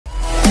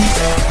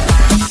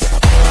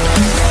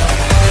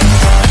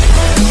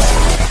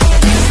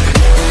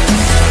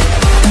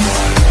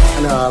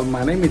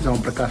name is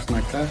Omprakash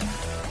Nakka.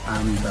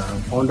 I'm the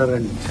founder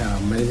and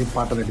managing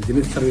partner at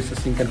Zenith Services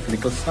Inc. and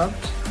Clinical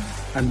Starts.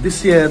 And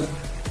this year,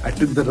 I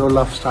took the role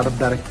of Startup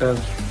Director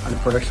and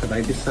Production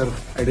at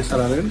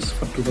ITServe Events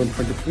for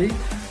 2023.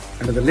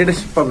 Under the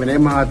leadership of Vinay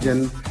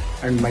Mahajan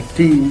and my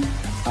team,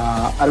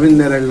 Arvind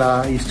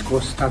Nerella, East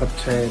Coast Startup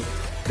Chair,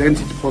 Jagan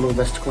Chichipolo,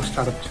 West Coast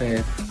Startup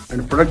Chair,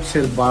 and Product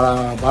Chair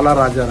Bala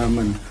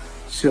Rajaraman.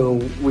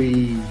 So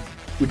we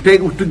took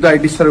the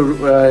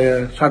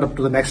ITServe startup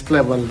to the next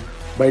level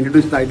by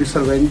introducing the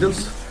ITServe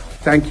Angels.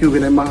 Thank you,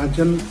 Vinay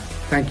Mahajan.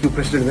 Thank you,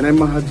 President Vinay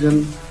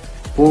Mahajan,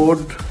 Board,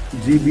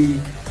 GB,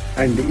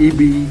 and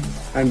EB,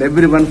 and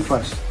everyone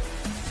for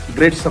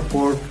great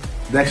support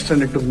they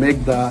extended to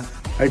make the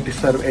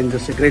ITServe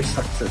Angels a great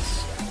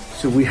success.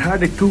 So we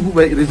had a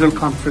two-way regional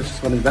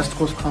conference, one is West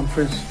Coast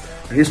Conference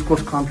and East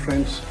Coast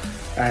Conference,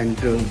 and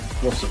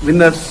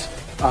winners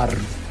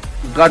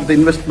got the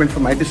investment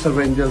from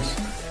ITServe Angels.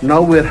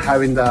 Now we are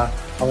having our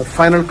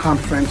final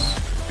conference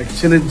at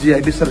Synergy,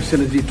 ITServe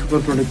Synergy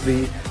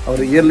 2023,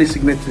 our yearly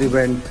signature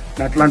event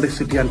in Atlantic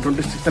City on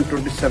 26th and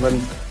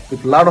 27th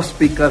with a lot of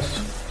speakers,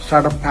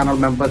 startup panel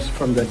members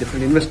from the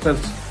different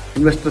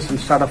investors and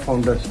startup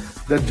founders.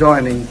 They're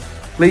joining.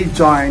 Please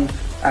join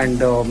and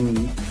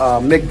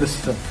make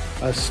this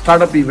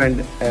startup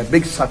event a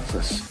big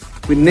success.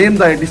 We named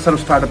the ITServe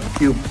Startup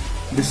Cube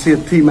this year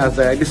theme as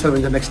the ITServe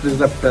is the next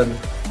disruptor.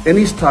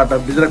 Any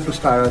startup, disruptive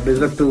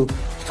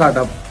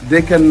startup,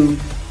 they can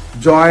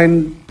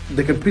join,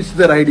 they can pitch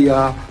their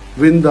idea,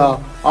 win the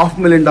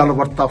 $500,000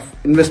 worth of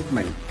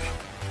investment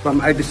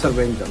from ITServe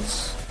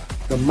Angels.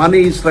 The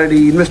money is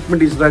ready,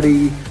 investment is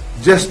ready,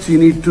 just you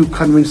need to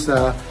convince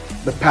the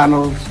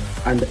panels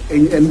and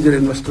angel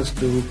investors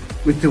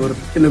with your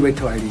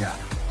innovative idea.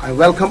 I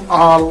welcome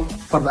all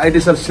for the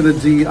ITServe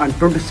Synergy on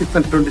 26th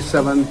and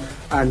 27th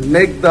and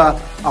make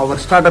our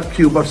Startup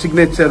Cube, our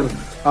signature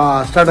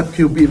Startup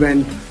Cube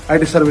event,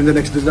 ITServe in the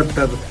next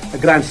disruptor, a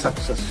grand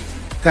success.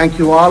 Thank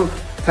you all.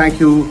 Thank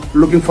you.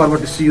 Looking forward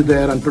to see you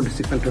there on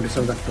 26th and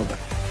 27th October.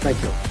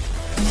 Thank you.